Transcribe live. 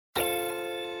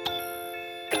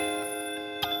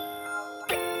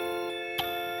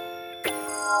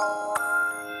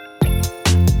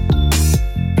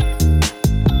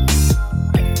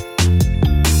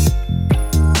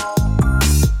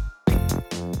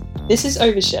This is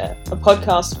Overshare, a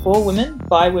podcast for women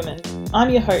by women. I'm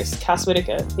your host, Cass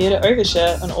Whitaker, here to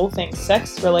overshare on all things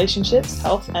sex, relationships,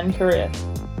 health, and career.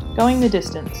 Going the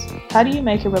distance. How do you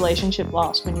make a relationship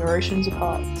last when you're oceans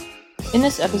apart? In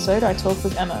this episode, I talk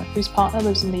with Emma, whose partner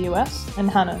lives in the US,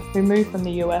 and Hannah, who moved from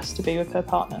the US to be with her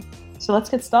partner. So let's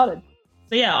get started.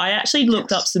 So yeah, I actually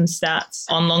looked up some stats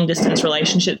on long distance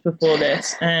relationships before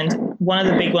this, and one of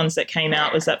the big ones that came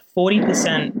out was that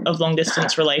 40% of long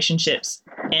distance relationships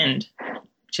end,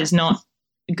 which is not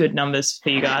good numbers for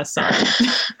you guys. Sorry.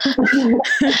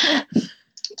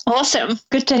 Awesome.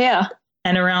 Good to hear.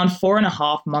 And around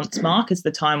 4.5 months mark is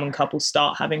the time when couples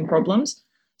start having problems.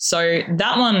 So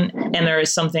that one, Emma,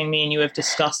 is something me and you have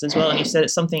discussed as well. And you said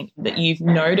it's something that you've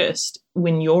noticed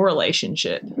in your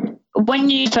relationship.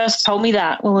 When you first told me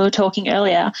that, when we were talking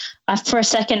earlier, I for a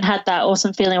second had that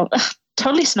awesome feeling of,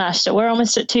 totally smashed it. We're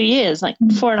almost at 2 years, like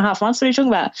 4.5 months. What are you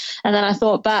talking about? And then I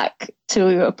thought back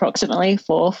to approximately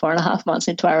 4.5 months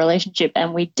into our relationship,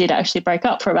 and we did actually break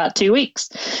up for about 2 weeks.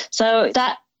 So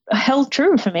that held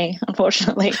true for me,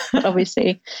 unfortunately.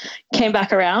 Obviously came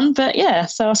back around, but yeah,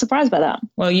 so I was surprised by that.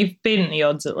 Well, you've beaten the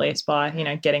odds at least by,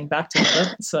 getting back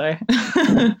together. So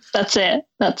That's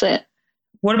it.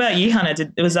 What about you, Hannah?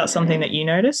 Was that something that you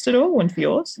noticed at all for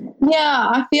yours? Yeah,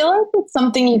 I feel like it's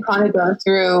something you kind of go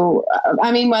through.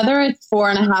 I mean, whether it's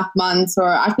 4.5 months or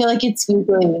I feel like it's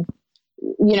usually,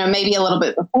 maybe a little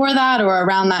bit before that or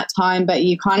around that time, but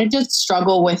you kind of just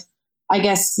struggle with, I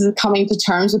guess, coming to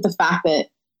terms with the fact that,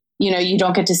 you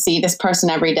don't get to see this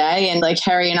person every day. And like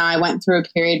Harry and I went through a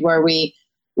period where we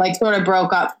sort of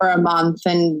broke up for a month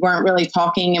and weren't really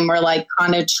talking and we're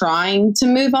kind of trying to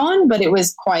move on, but it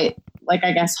was quite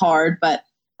I guess hard. But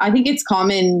I think it's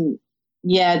common,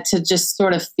 to just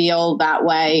sort of feel that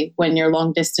way when you're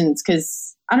long distance,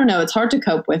 because I don't know, it's hard to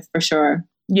cope with for sure.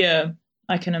 Yeah,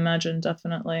 I can imagine,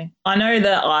 definitely. I know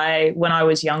that when I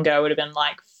was younger, I would have been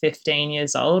 15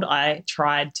 years old. I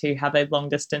tried to have a long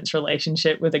distance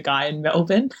relationship with a guy in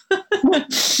Melbourne.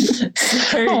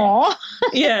 Aww.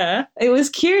 Yeah, it was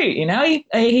cute.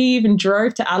 He even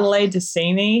drove to Adelaide to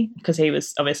see me because he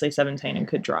was obviously 17 and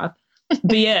could drive.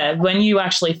 But yeah, when you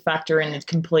actually factor in the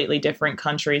completely different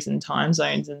countries and time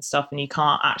zones and stuff, and you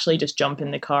can't actually just jump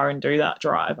in the car and do that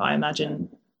drive, I imagine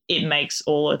it makes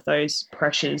all of those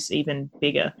pressures even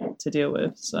bigger to deal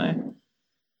with. So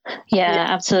yeah,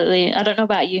 absolutely. I don't know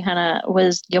about you, Hannah.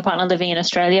 Was your partner living in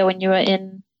Australia when you were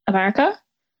in America?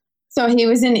 So he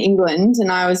was in England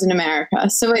and I was in America.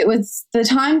 So the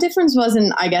time difference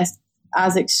wasn't, I guess,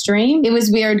 as extreme. It was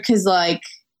weird because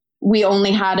we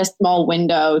only had a small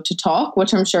window to talk,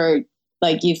 which I'm sure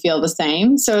you feel the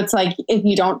same. So it's if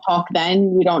you don't talk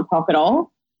then, you don't talk at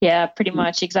all. Yeah, pretty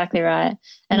much. Exactly right.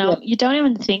 And you don't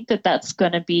even think that that's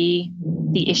going to be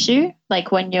the issue.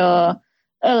 When you're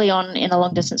early on in a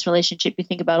long distance relationship, you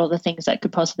think about all the things that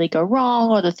could possibly go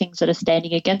wrong or the things that are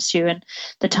standing against you. And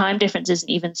the time difference isn't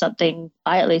even something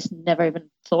I at least never even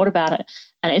thought about it.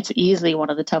 And it's easily one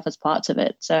of the toughest parts of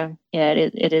it. So yeah,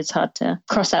 it is hard to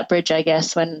cross that bridge, I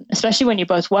guess, especially when you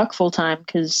both work full time,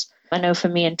 because I know for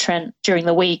me and Trent during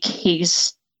the week,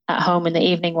 he's at home in the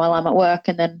evening while I'm at work,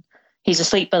 and then he's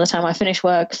asleep by the time I finish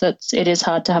work. So it is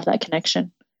hard to have that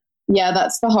connection. Yeah,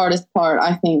 that's the hardest part,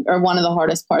 I think, or one of the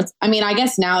hardest parts. I mean, I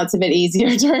guess now it's a bit easier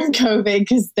during COVID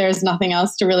because there's nothing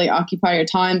else to really occupy your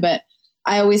time. But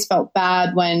I always felt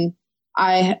bad when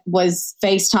I was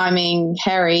FaceTiming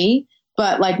Harry,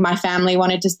 but my family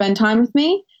wanted to spend time with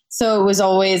me. So it was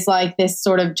always this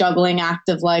sort of juggling act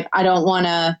of I don't want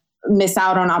to miss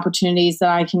out on opportunities that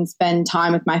I can spend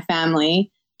time with my family,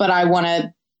 but I want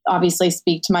to obviously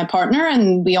speak to my partner,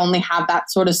 and we only have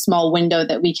that sort of small window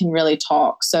that we can really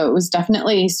talk. So it was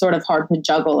definitely sort of hard to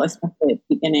juggle, especially at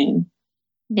the beginning.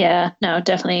 Yeah, no,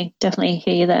 definitely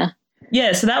hear you there.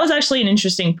 Yeah, so that was actually an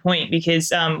interesting point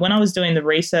because when I was doing the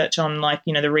research on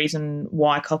the reason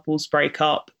why couples break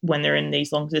up when they're in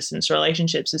these long distance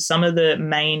relationships is some of the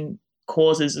main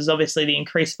causes is obviously the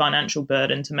increased financial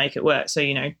burden to make it work. So,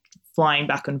 flying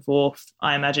back and forth,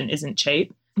 I imagine, isn't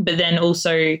cheap. But then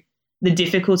also the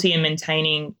difficulty in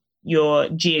maintaining your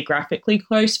geographically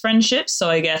close friendships.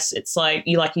 So I guess it's like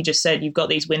you just said, you've got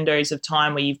these windows of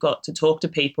time where you've got to talk to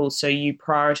people. So you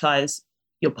prioritize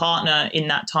your partner in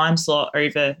that time slot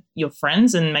over your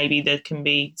friends. And maybe there can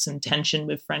be some tension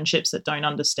with friendships that don't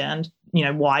understand,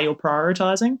 why you're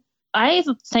prioritizing. I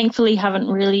thankfully haven't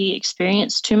really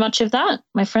experienced too much of that.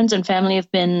 My friends and family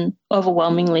have been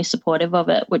overwhelmingly supportive of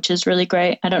it, which is really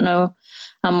great. I don't know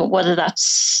whether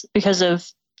that's because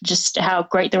of just how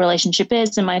great the relationship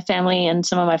is. And my family and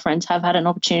some of my friends have had an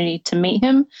opportunity to meet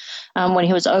him when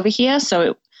he was over here.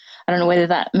 So I don't know whether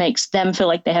that makes them feel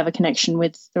like they have a connection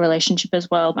with the relationship as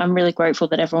well. I'm really grateful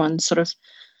that everyone's sort of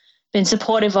been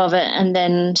supportive of it. And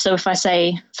then, so if I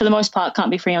say, for the most part,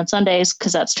 can't be free on Sundays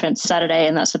because that's Trent's Saturday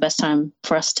and that's the best time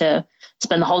for us to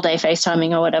spend the whole day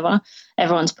FaceTiming or whatever,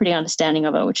 everyone's pretty understanding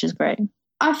of it, which is great.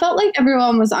 I felt like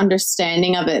everyone was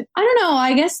understanding of it. I don't know.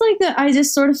 I guess like that I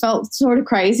just sort of felt sort of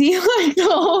crazy like the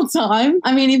whole time.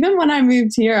 I mean, even when I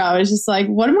moved here, I was just like,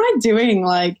 what am I doing?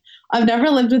 Like, I've never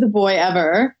lived with a boy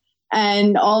ever.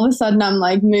 And all of a sudden I'm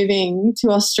like moving to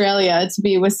Australia to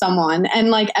be with someone. And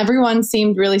like everyone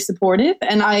seemed really supportive.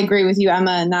 And I agree with you,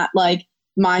 Emma, in that like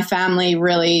my family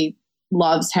really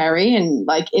loves Harry. And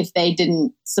like if they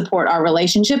didn't support our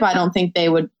relationship, I don't think they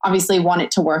would obviously want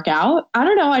it to work out. I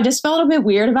don't know. I just felt a bit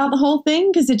weird about the whole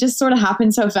thing because it just sort of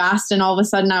happened so fast. And all of a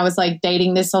sudden I was like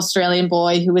dating this Australian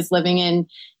boy who was living in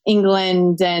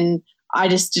England. And I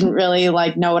just didn't really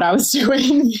like know what I was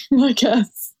doing, I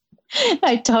guess.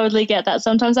 I totally get that.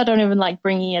 Sometimes I don't even like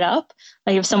bringing it up.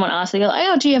 Like if someone asks, they go,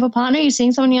 oh, do you have a partner? Are you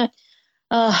seeing someone? You're like,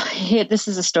 oh, yeah, this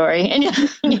is a story. And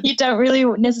you don't really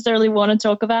necessarily want to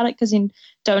talk about it because you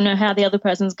don't know how the other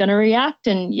person's going to react.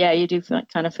 And yeah, you do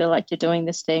kind of feel like you're doing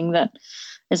this thing that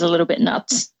is a little bit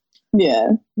nuts. Yeah.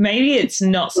 Maybe it's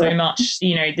not so much,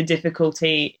 you know, the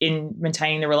difficulty in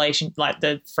maintaining the relation, like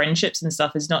the friendships and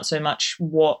stuff is not so much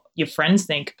what your friends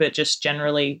think, but just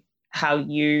generally how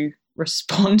you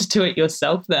respond to it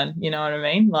yourself then, you know what I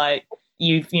mean? Like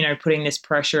you've, you know, putting this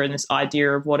pressure and this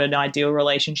idea of what an ideal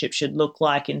relationship should look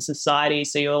like in society.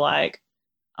 So you're like,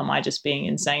 am I just being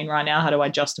insane right now? How do I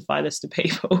justify this to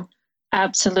people?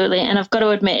 Absolutely. And I've got to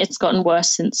admit it's gotten worse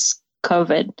since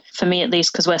COVID, for me at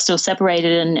least, because we're still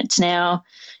separated and it's now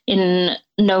in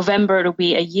November, it'll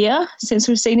be a year since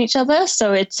we've seen each other.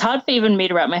 So it's hard for even me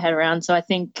to wrap my head around. So I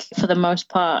think for the most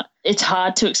part, it's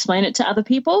hard to explain it to other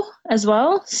people as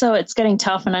well. So it's getting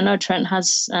tough. And I know Trent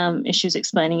has issues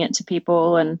explaining it to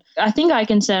people. And I think I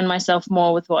concern myself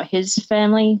more with what his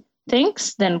family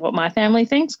thinks than what my family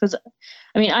thinks. Because,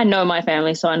 I mean, I know my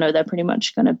family, so I know they're pretty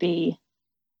much going to be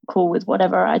cool with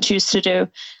whatever I choose to do.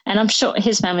 And I'm sure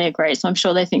his family are great, so I'm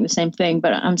sure they think the same thing,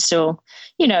 but I'm still,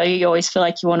 you know, you always feel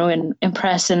like you want to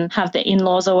impress and have the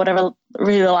in-laws or whatever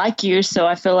really like you. So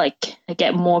I feel like I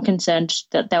get more concerned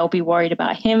that they'll be worried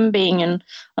about him being in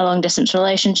a long-distance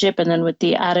relationship. And then with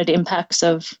the added impacts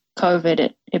of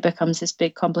COVID, it becomes this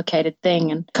big complicated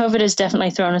thing. And COVID has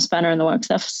definitely thrown a spanner in the works,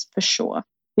 that's for sure.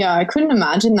 Yeah, I couldn't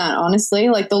imagine that, honestly.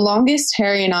 Like the longest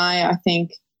Harry and I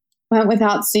think, went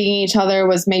without seeing each other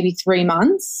was maybe 3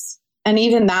 months. And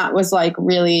even that was like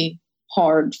really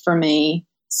hard for me.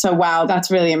 So, wow, that's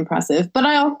really impressive. But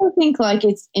I also think like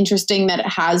it's interesting that it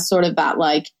has sort of that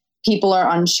like people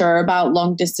are unsure about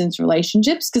long distance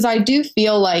relationships. Because I do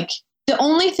feel like the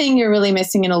only thing you're really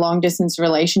missing in a long distance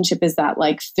relationship is that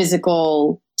like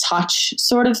physical touch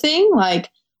sort of thing. Like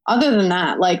other than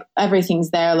that, like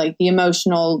everything's there, like the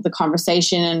emotional, the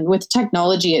conversation. And with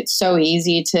technology, it's so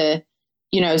easy to,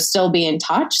 you know, still be in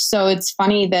touch. So it's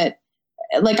funny that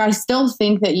like I still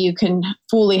think that you can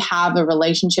fully have a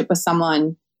relationship with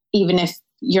someone even if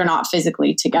you're not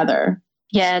physically together.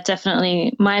 Yeah,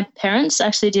 definitely. My parents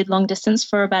actually did long distance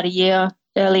for about a year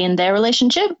early in their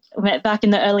relationship. We met back in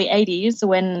the early 80s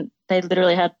when they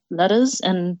literally had letters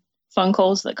and phone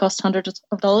calls that cost hundreds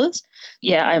of dollars.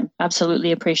 Yeah, I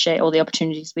absolutely appreciate all the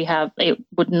opportunities we have. It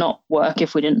would not work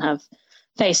if we didn't have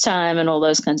FaceTime and all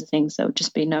those kinds of things. There would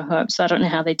just be no hope. So I don't know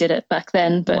how they did it back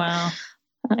then, but wow.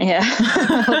 Yeah,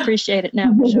 I'll appreciate it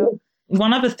now for sure.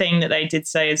 One other thing that they did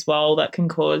say as well that can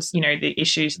cause, you know, the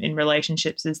issues in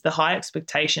relationships is the high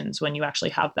expectations when you actually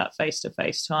have that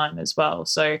face-to-face time as well.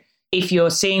 So if you're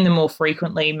seeing them more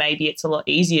frequently, maybe it's a lot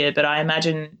easier. But I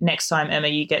imagine next time, Emma,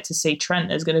 you get to see Trent,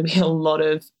 there's going to be a lot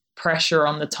of pressure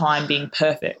on the time being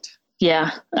perfect.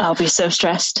 Yeah, I'll be so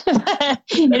stressed.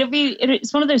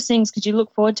 It's one of those things because you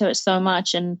look forward to it so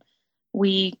much and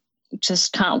we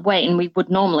just can't wait. And we would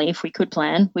normally, if we could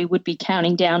plan, we would be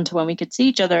counting down to when we could see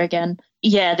each other again.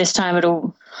 Yeah, this time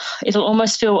it'll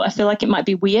almost I feel like it might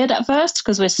be weird at first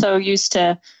because we're so used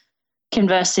to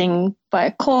conversing by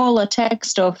a call or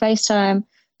text or FaceTime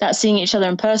that seeing each other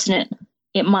in person,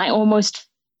 it might almost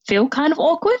feel kind of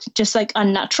awkward, just like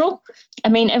unnatural. I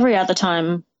mean, every other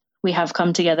time we have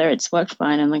come together, it's worked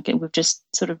fine. And like we've just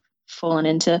sort of fallen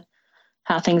into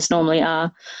how things normally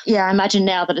are. Yeah, I imagine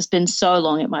now that it's been so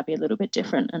long, it might be a little bit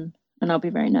different and I'll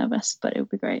be very nervous, but it'll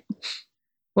be great.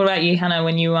 What about you, Hannah,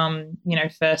 when you,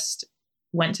 first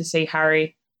went to see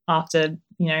Harry after,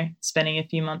 spending a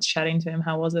few months chatting to him?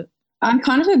 How was it? I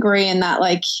kind of agree in that,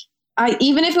 like,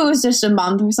 even if it was just a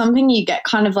month or something, you get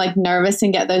kind of like nervous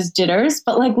and get those jitters.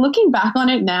 But like looking back on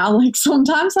it now, like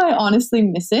sometimes I honestly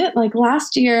miss it. Like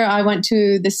last year I went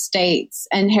to the States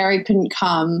and Harry couldn't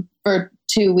come for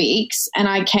 2 weeks. And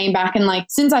I came back, and like,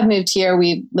 since I've moved here,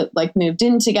 we like moved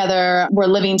in together. We're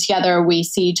living together. We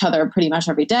see each other pretty much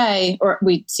every day, or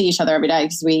we see each other every day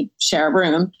because we share a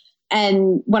room.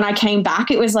 And when I came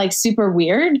back, it was like super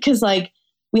weird because like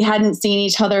we hadn't seen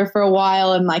each other for a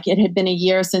while. And like, it had been a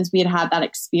year since we had had that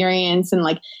experience. And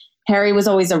like, Harry was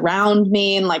always around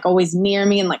me and like always near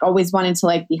me and like always wanted to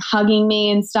like be hugging me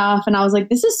and stuff. And I was like,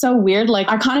 this is so weird. Like,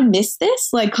 I kind of miss this,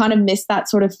 like kind of miss that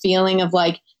sort of feeling of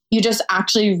like, you just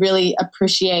actually really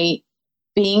appreciate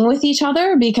being with each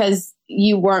other because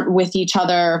you weren't with each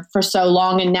other for so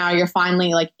long. And now you're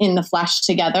finally like in the flesh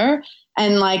together.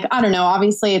 And like, I don't know,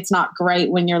 obviously it's not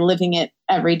great when you're living it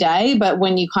every day, but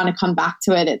when you kind of come back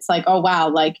to it, it's like, oh, wow,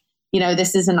 like, you know,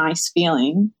 this is a nice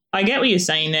feeling. I get what you're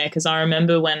saying there, because I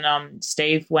remember when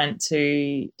Steve went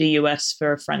to the US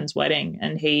for a friend's wedding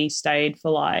and he stayed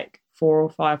for like 4 or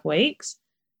 5 weeks.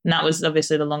 And that was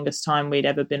obviously the longest time we'd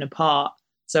ever been apart.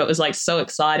 So it was like so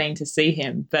exciting to see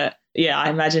him. But yeah, I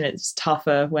imagine it's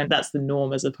tougher when that's the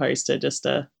norm as opposed to just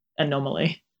a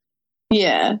anomaly.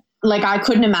 Yeah. Like I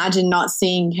couldn't imagine not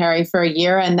seeing Harry for a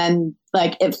year and then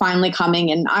like it finally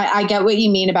coming. And I get what you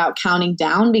mean about counting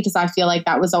down, because I feel like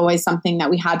that was always something that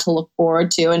we had to look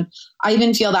forward to. And I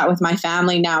even feel that with my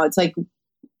family now. It's like,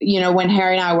 you know, when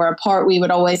Harry and I were apart, we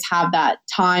would always have that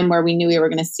time where we knew we were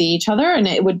going to see each other. And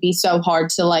it would be so hard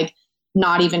to like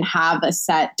not even have a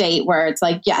set date where it's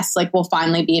like, yes, like we'll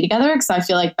finally be together. Because I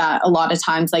feel like that a lot of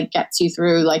times like gets you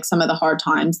through like some of the hard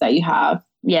times that you have.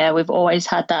 Yeah, we've always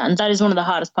had that. And that is one of the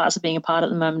hardest parts of being apart at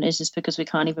the moment, is just because we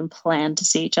can't even plan to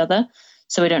see each other.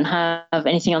 So we don't have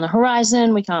anything on the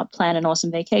horizon. We can't plan an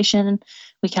awesome vacation.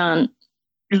 We can't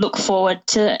look forward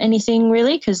to anything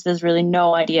really, because there's really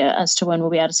no idea as to when we'll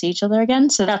be able to see each other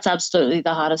again. So that's absolutely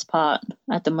the hardest part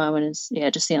at the moment is, yeah,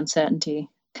 just the uncertainty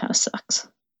kind of sucks.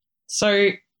 So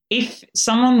if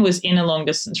someone was in a long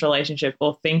distance relationship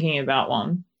or thinking about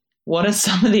one, what are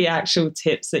some of the actual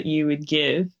tips that you would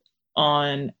give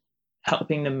on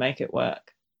helping them make it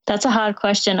work? That's a hard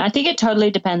question. I think it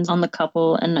totally depends on the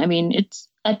couple. And I mean,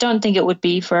 I don't think it would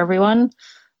be for everyone.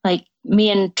 Like me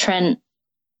and Trent,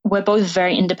 we're both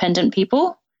very independent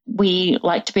people. We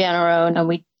like to be on our own and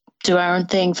we do our own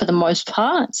thing for the most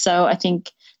part. So I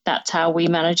think that's how we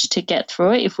managed to get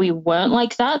through it. If we weren't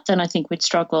like that, then I think we'd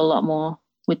struggle a lot more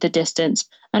with the distance.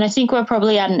 And I think we're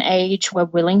probably at an age where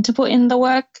we're willing to put in the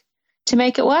work to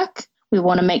make it work. We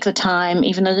want to make the time,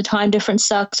 even though the time difference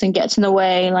sucks and gets in the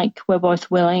way, like we're both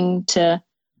willing to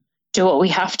do what we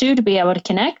have to be able to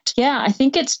connect. Yeah, I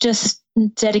think it's just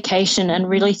dedication and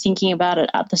really thinking about it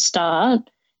at the start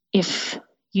if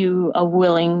you are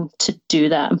willing to do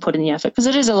that and put in the effort, because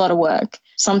it is a lot of work.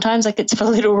 Sometimes like it's for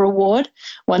little reward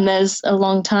when there's a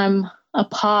long time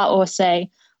apart, or say,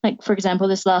 like for example,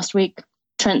 this last week,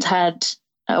 Trent's had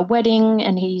a wedding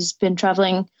and he's been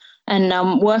traveling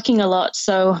and working a lot.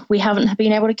 So we haven't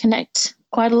been able to connect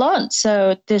quite a lot.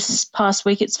 So this past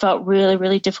week, it's felt really,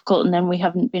 really difficult. And then we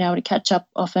haven't been able to catch up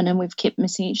often and we've kept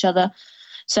missing each other.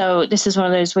 So this is one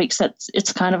of those weeks that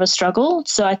it's kind of a struggle.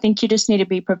 So I think you just need to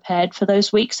be prepared for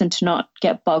those weeks and to not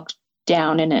get bogged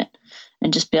down in it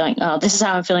and just be like, oh, this is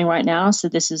how I'm feeling right now. So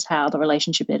this is how the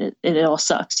relationship, it all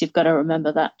sucks. You've got to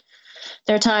remember that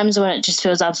there are times when it just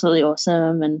feels absolutely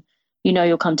awesome and you know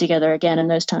you'll come together again and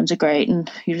those times are great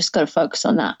and you just got to focus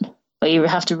on that. But you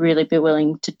have to really be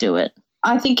willing to do it.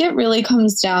 I think it really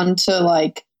comes down to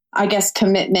like, I guess,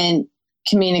 commitment,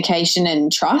 communication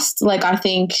and trust. Like, I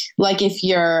think like if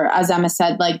you're, as Emma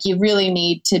said, like you really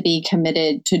need to be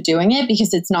committed to doing it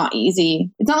because it's not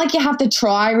easy. It's not like you have to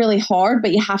try really hard,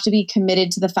 but you have to be committed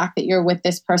to the fact that you're with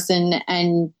this person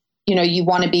and, you know, you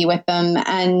want to be with them.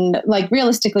 And like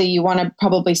realistically, you want to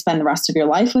probably spend the rest of your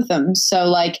life with them. So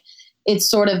like, it's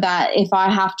sort of that if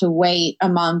I have to wait a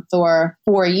month or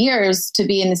 4 years to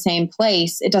be in the same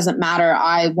place, it doesn't matter.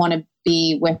 I want to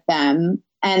be with them.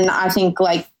 And I think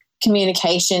like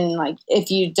communication, like if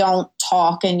you don't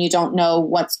talk and you don't know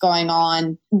what's going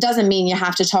on, doesn't mean you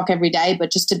have to talk every day,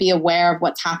 but just to be aware of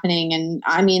what's happening. And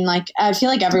I mean, like, I feel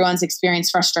like everyone's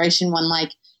experienced frustration when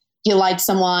like you like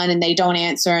someone and they don't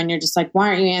answer and you're just like, why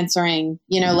aren't you answering?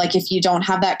 You know, like if you don't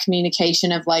have that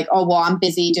communication of like, oh, well, I'm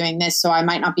busy doing this, so I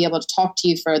might not be able to talk to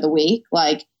you for the week.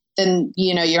 Like, then,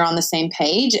 you know, you're on the same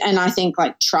page. And I think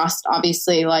like trust,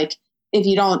 obviously, like if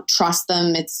you don't trust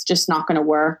them, it's just not going to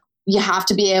work. You have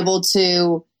to be able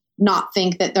to not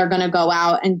think that they're going to go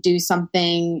out and do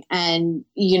something and,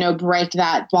 you know, break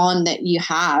that bond that you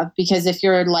have. Because if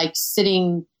you're like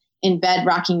sitting in bed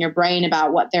racking your brain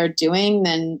about what they're doing,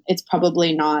 then it's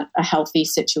probably not a healthy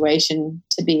situation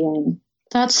to be in.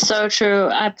 That's so true.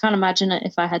 I can't imagine it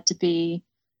if I had to be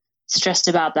stressed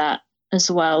about that as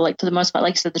well. Like for the most part,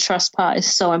 like I said, the trust part is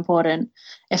so important.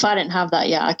 If I didn't have that,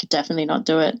 yeah, I could definitely not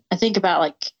do it. I think about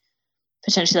like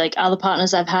potentially like other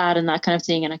partners I've had and that kind of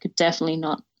thing, and I could definitely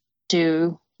not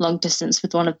do long distance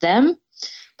with one of them.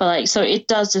 But like, so it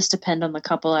does just depend on the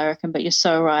couple, I reckon. But you're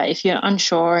so right. If you're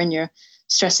unsure and you're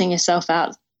stressing yourself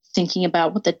out thinking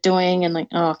about what they're doing and like,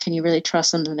 oh, can you really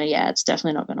trust them? Then yeah, it's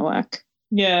definitely not going to work.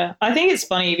 Yeah, I think it's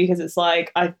funny because it's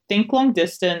like, I think long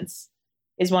distance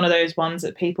is one of those ones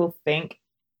that people think,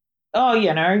 oh,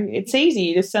 you know, it's easy.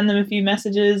 You just send them a few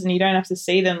messages and you don't have to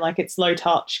see them, like it's low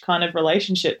touch kind of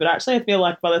relationship. But actually, I feel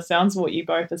like by the sounds of what you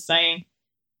both are saying,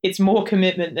 it's more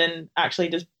commitment than actually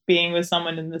just being with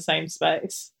someone in the same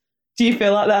space. Do you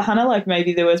feel like that, Hannah? Like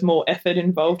maybe there was more effort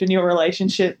involved in your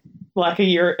relationship like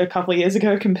a couple of years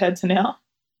ago compared to now?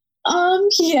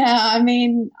 Yeah, I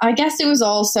mean, I guess it was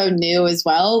all so new as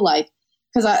well. Like,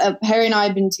 because Harry and I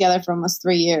had been together for almost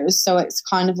 3 years. So it's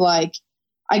kind of like,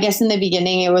 I guess in the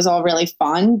beginning it was all really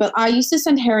fun, but I used to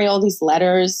send Harry all these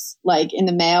letters like in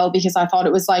the mail because I thought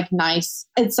it was like nice.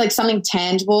 It's like something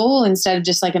tangible instead of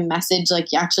just like a message.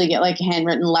 Like you actually get like a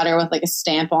handwritten letter with like a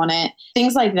stamp on it.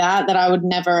 Things like that I would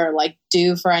never like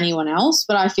do for anyone else.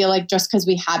 But I feel like just because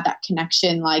we had that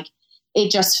connection, like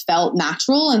it just felt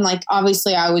natural. And like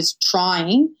obviously I was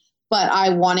trying, but I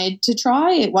wanted to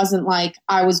try. It wasn't like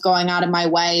I was going out of my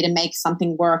way to make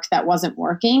something work that wasn't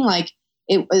working. Like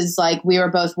it was like we were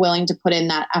both willing to put in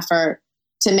that effort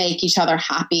to make each other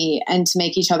happy and to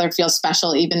make each other feel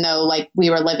special, even though like we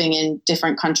were living in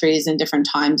different countries and different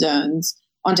time zones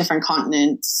on different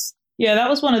continents. Yeah, that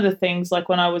was one of the things, like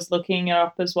when I was looking it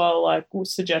up as well, like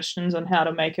suggestions on how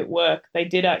to make it work. They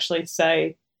did actually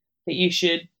say that you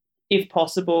should, if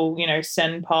possible, you know,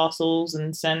 send parcels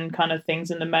and send kind of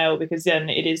things in the mail, because then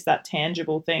it is that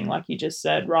tangible thing, like you just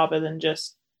said, rather than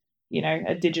just, you know,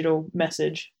 a digital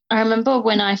message. I remember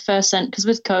when I first sent, because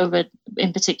with COVID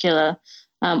in particular,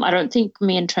 I don't think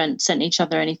me and Trent sent each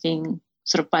other anything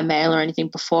sort of by mail or anything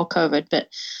before COVID, but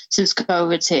since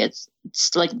COVID's here,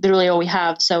 it's like literally all we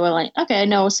have. So we're like, okay,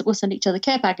 no, we'll send each other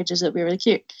care packages. It'll be really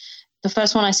cute. The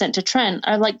first one I sent to Trent,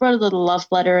 I like wrote a little love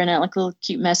letter in it, like a little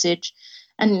cute message.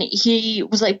 And he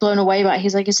was like blown away by it.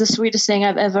 He's like, it's the sweetest thing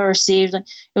I've ever received. Like,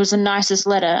 it was the nicest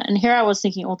letter. And here I was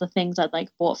thinking all the things I'd like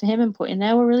bought for him and put in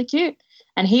there were really cute.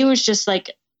 And he was just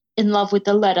like in love with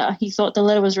the letter. He thought the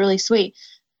letter was really sweet.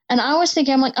 And I was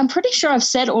thinking, I'm like, I'm pretty sure I've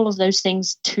said all of those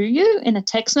things to you in a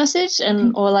text message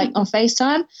and or like on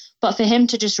FaceTime. But for him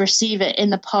to just receive it in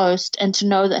the post and to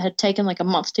know that it had taken like a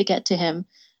month to get to him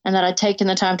and that I'd taken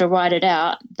the time to write it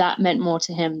out, that meant more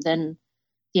to him than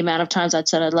the amount of times I'd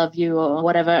said I love you or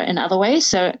whatever in other ways.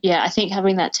 So, yeah, I think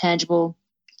having that tangible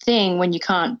thing when you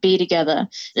can't be together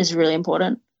is really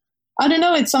important. I don't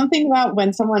know. It's something about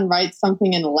when someone writes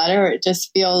something in a letter, it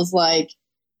just feels like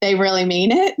they really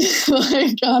mean it.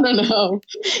 Like, I don't know.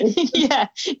 Yeah,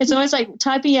 it's almost like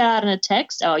typing it out in a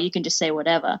text. Oh, you can just say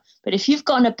whatever. But if you've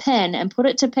gotten a pen and put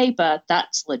it to paper,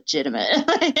 that's legitimate.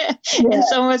 Yeah.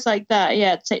 It's almost like that.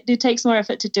 Yeah, it takes more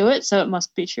effort to do it, so it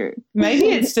must be true. Maybe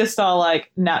it's just our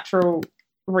like natural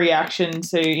reaction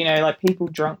to, you know, like people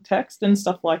drunk text and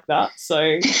stuff like that. So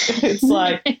it's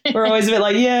like we're always a bit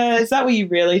like, yeah, is that what you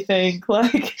really think?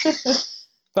 Like.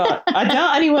 But I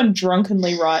doubt anyone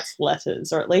drunkenly writes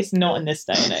letters, or at least not in this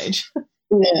day and age.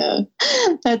 Yeah,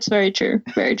 that's very true.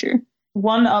 Very true.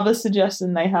 One other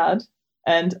suggestion they had,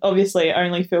 and obviously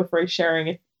only feel free sharing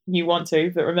if you want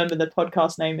to, but remember the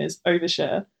podcast name is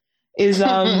Overshare, is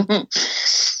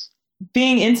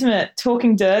being intimate,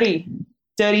 talking dirty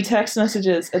text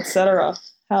messages, etc.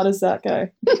 How does that go?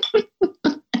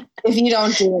 If you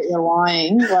don't do it, you're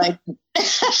lying. Like,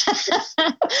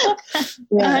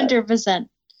 100%.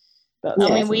 That's I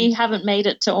awesome. mean, we haven't made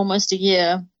it to almost a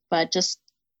year by just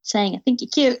saying, I think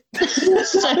you're cute.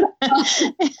 So,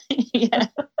 yeah.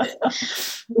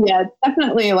 Yeah, it's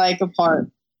definitely like a part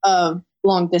of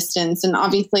long distance. And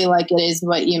obviously, like, it is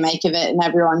what you make of it, and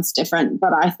everyone's different.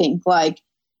 But I think, like,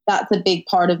 that's a big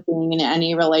part of being in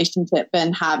any relationship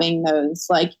and having those,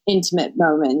 like, intimate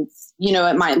moments. You know,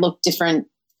 it might look different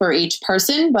for each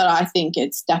person, but I think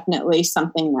it's definitely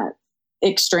something that's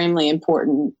extremely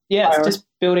important. Yeah, it's just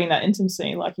building that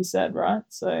intimacy, like you said, right?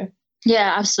 So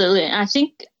yeah, absolutely. I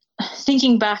think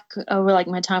thinking back over like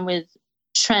my time with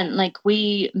Trent, like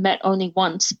we met only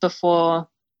once before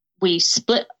we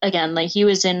split again. Like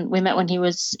we met when he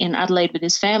was in Adelaide with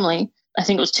his family. I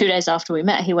think it was 2 days after we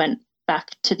met, he went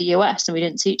back to the US and we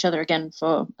didn't see each other again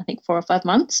for I think 4 or 5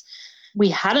 months. We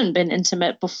hadn't been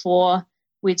intimate before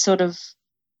we'd sort of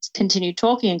continued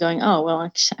talking and going, oh, well, I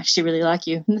actually really like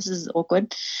you. This is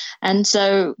awkward. And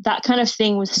so that kind of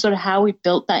thing was sort of how we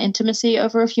built that intimacy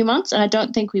over a few months. And I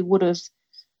don't think we would have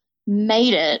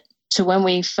made it to when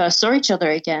we first saw each other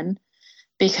again,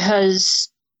 because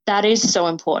that is so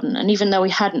important. And even though we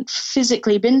hadn't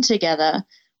physically been together,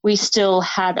 we still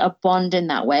had a bond in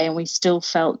that way, and we still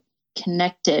felt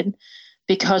connected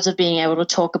because of being able to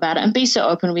talk about it and be so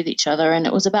open with each other. And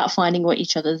it was about finding what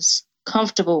each other's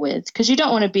comfortable with, because you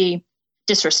don't want to be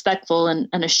disrespectful and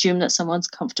assume that someone's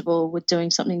comfortable with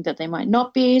doing something that they might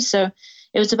not be. So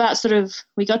it was about sort of,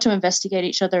 we got to investigate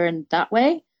each other in that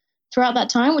way throughout that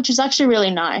time, which is actually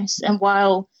really nice. And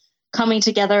while coming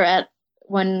together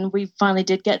when we finally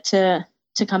did get to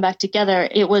come back together,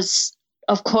 it was,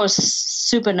 of course,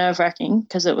 super nerve-wracking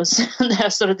because it was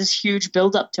there's sort of this huge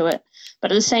build-up to it.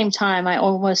 But at the same time, I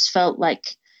almost felt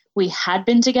like we had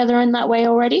been together in that way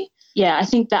already. Yeah, I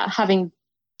think that having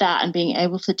that and being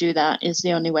able to do that is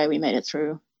the only way we made it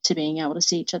through to being able to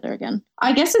see each other again.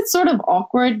 I guess it's sort of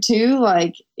awkward too,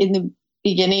 like in the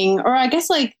beginning, or I guess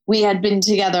like we had been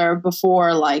together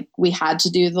before, like we had to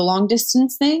do the long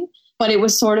distance thing. But it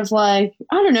was sort of like,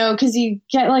 I don't know, because you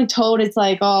get like told it's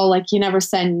like, oh, like you never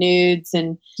send nudes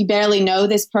and you barely know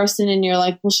this person. And you're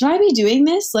like, well, should I be doing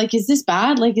this? Like, is this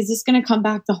bad? Like, is this going to come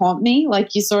back to haunt me?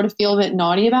 Like you sort of feel a bit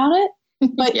naughty about it.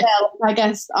 But yeah, I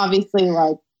guess obviously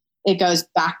like it goes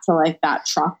back to like that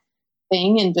trust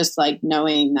thing and just like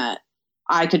knowing that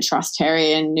I could trust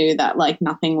Harry and knew that like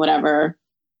nothing would ever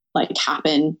like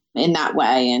happen in that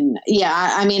way. And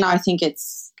yeah, I mean, I think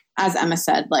it's, as Emma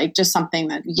said, like just something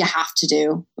that you have to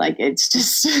do. Like it's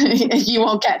just, you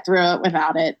won't get through it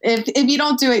without it. If you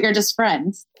don't do it, you're just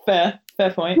friends. Fair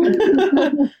point.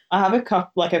 I have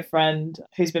a friend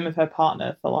who's been with her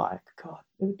partner for like, God,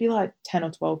 it would be like 10 or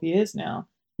 12 years now.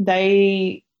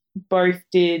 They both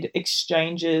did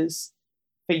exchanges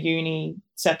for uni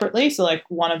separately. So like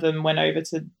one of them went over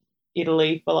to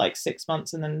Italy for like 6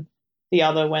 months and then the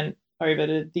other went over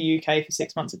to the UK for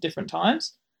 6 months at different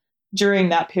times. During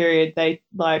that period, they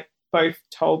like both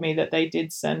told me that they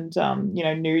did send,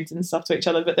 nudes and stuff to each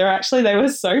other, but they were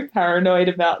so paranoid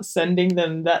about sending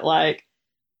them that like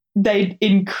they'd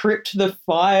encrypt the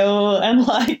file and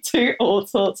like do all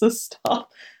sorts of stuff.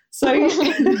 So,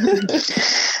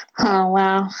 oh,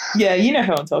 wow. Yeah, you know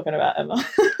who I'm talking about, Emma.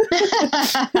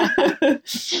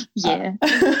 Yeah.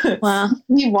 Wow.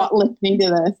 You want listening to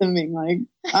this and being like,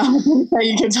 oh, so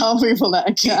you can tell people that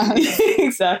I can.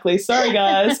 Exactly. Sorry,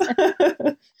 guys.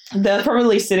 They're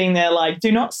probably sitting there like,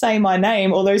 do not say my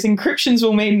name or those encryptions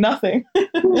will mean nothing.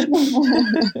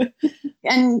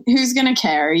 And who's going to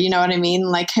care? You know what I mean?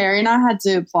 Like Harry and I had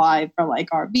to apply for like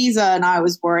our visa and I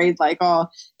was worried like, oh,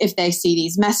 if they see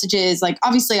these messages, like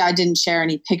obviously I didn't share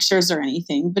any pictures or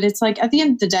anything, but it's like at the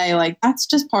end of the day, like that's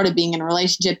just part of being in a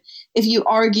relationship. If you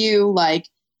argue, like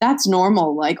that's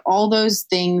normal. Like all those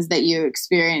things that you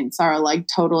experience are like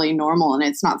totally normal. And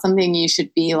it's not something you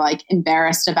should be like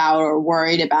embarrassed about or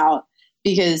worried about,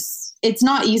 because it's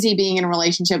not easy being in a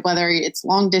relationship, whether it's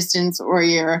long distance or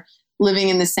you're living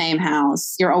in the same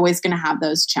house. You're always going to have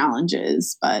those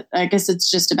challenges. But I guess it's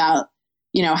just about,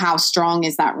 how strong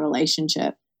is that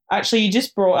relationship? Actually, you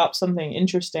just brought up something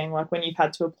interesting, like when you've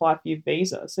had to apply for your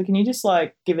visa. So can you just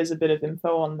like give us a bit of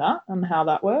info on that and how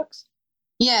that works?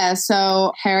 Yeah,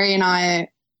 so Harry and I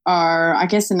are, I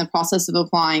guess, in the process of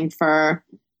applying for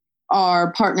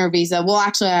our partner visa. Well,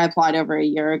 actually, I applied over a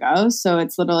year ago, so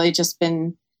it's literally just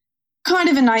been kind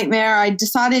of a nightmare. I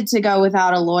decided to go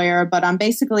without a lawyer, but I'm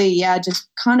basically, just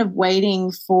kind of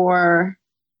waiting for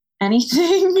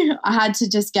anything. I had to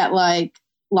just get like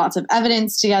lots of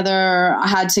evidence together. I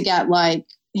had to get like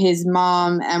his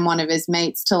mom and one of his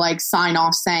mates to like sign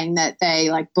off saying that they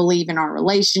like believe in our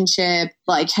relationship.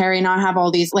 Like Harry and I have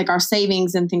all these like our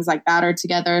savings and things like that are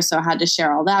together. So I had to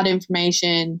share all that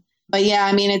information. But yeah,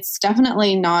 I mean, it's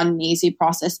definitely not an easy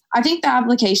process. I think the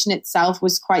application itself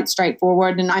was quite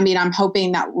straightforward. And I mean, I'm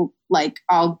hoping that like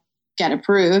I'll get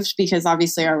approved because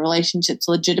obviously our relationship's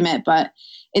legitimate, but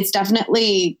it's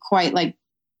definitely quite like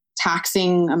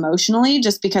taxing emotionally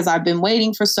just because I've been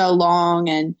waiting for so long.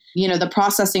 And, the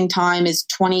processing time is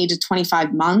 20 to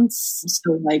 25 months.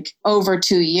 So like over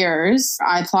 2 years.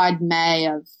 I applied May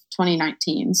of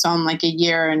 2019. So I'm like a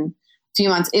year and few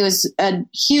months. It was a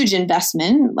huge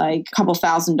investment, like a couple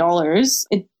 $1,000s.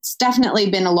 It's definitely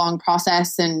been a long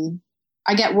process and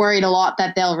I get worried a lot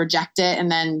that they'll reject it. And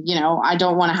then, I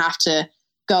don't want to have to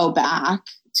go back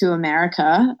to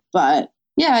America. But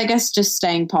yeah, I guess just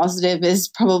staying positive is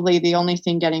probably the only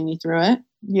thing getting me through it.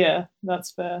 Yeah,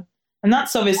 that's fair. And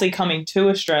that's obviously coming to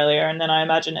Australia. And then I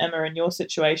imagine, Emma, in your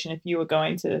situation, if you were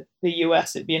going to the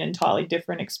US, it'd be an entirely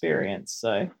different experience.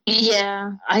 So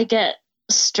yeah, I get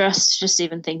stressed just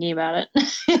even thinking about it.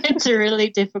 It's really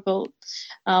difficult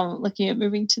looking at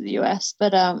moving to the US.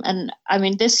 But and I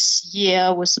mean, this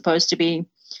year was supposed to be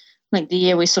like the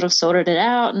year we sort of sorted it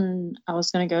out, and I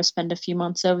was going to go spend a few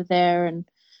months over there and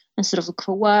sort of look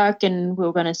for work, and we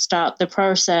were going to start the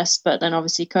process. But then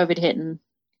obviously COVID hit and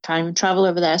can't even travel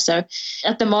over there. So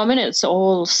at the moment, it's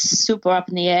all super up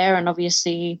in the air, and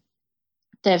obviously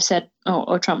they've said,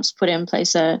 or Trump's put in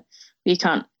place you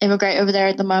can't immigrate over there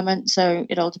at the moment. So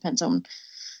it all depends on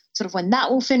sort of when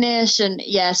that will finish. And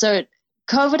yeah, so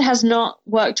COVID has not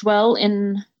worked well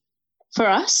for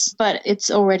us, but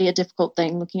it's already a difficult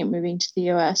thing looking at moving to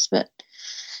the US. But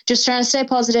just trying to stay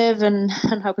positive and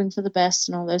hoping for the best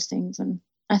and all those things. And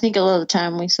I think a lot of the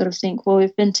time we sort of think, well,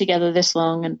 we've been together this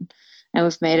long and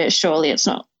we've made it. Surely it's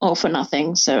not all for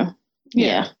nothing. So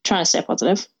yeah, trying to stay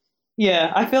positive.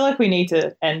 Yeah, I feel like we need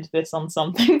to end this on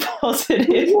something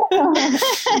positive,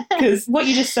 because what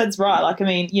you just said's right. Like, I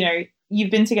mean, you know, you've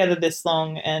been together this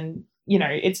long, and, you know,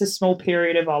 it's a small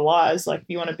period of our lives. Like, if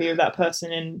you want to be with that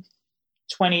person in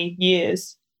 20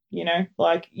 years, you know,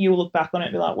 like, you'll look back on it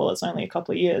and be like, well, it's only a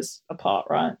couple of years apart,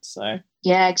 right? So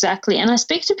yeah, exactly. And I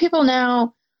speak to people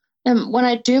now, when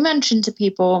I do mention to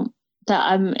people that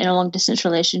I'm in a long distance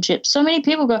relationship, so many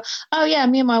people go, oh yeah,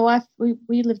 me and my wife,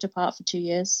 we lived apart for 2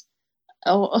 years.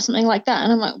 Or something like that.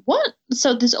 And I'm like, what?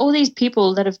 So there's all these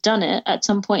people that have done it at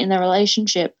some point in their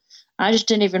relationship. I just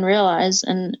didn't even realize.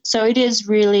 And so it is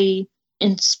really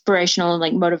inspirational and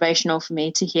like motivational for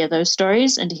me to hear those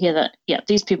stories and to hear that, yeah,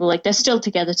 these people, like, they're still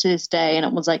together to this day. And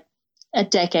it was like a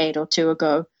decade or two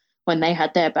ago when they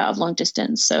had their bout of long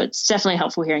distance. So it's definitely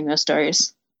helpful hearing those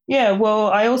stories. Yeah, well,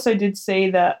 I also did see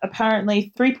that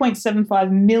apparently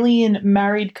 3.75 million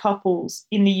married couples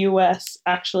in the US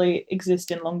actually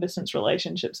exist in long-distance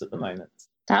relationships at the moment.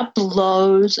 That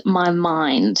blows my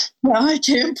mind. Well, I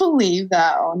can't believe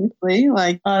that, honestly.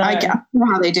 Like, I don't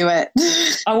know how they do it.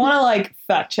 I want to, like,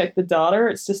 fact-check the data.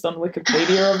 It's just on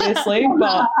Wikipedia, obviously.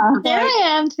 But there I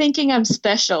am thinking I'm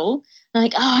special. I'm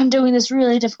like, oh, I'm doing this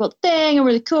really difficult thing. I'm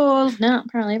really cool. No,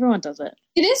 apparently everyone does it.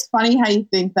 It is funny how you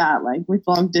think that, like, with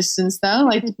long distance, though.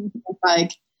 Like,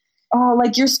 oh,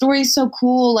 like, your story is so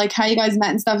cool, like, how you guys met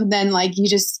and stuff. And then, like, you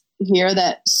just hear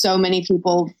that so many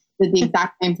people did the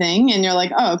exact same thing. And you're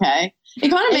like, oh, okay. It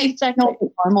kind of makes it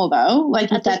normal, though.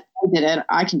 Like, if that I did it,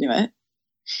 I can do it.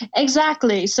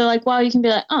 Exactly. So, like, while you can be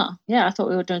like, oh, yeah, I thought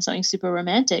we were doing something super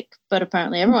romantic, but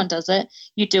apparently everyone does it,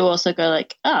 you do also go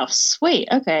like, oh, sweet,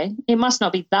 okay. It must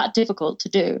not be that difficult to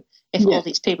do if all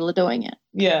these people are doing it.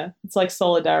 Yeah, it's like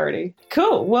solidarity.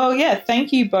 Cool. Well, yeah,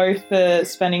 thank you both for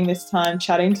spending this time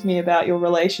chatting to me about your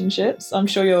relationships. I'm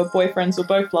sure your boyfriends will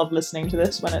both love listening to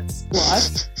this when it's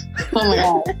live. Oh my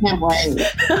God, I can't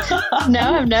wait.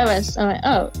 Now I'm nervous. I'm like,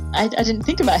 oh, I didn't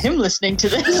think about him listening to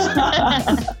this.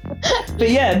 But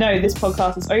yeah, no, this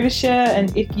podcast is Overshare,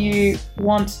 and if you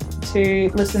want to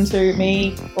listen to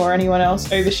me or anyone else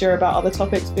overshare about other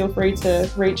topics, feel free to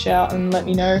reach out and let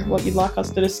me know what you'd like us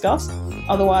to discuss.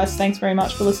 Otherwise, thanks very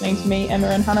much for listening to me, Emma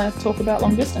and Hannah, talk about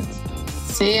long distance.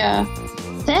 See ya.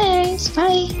 Thanks.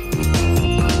 Bye.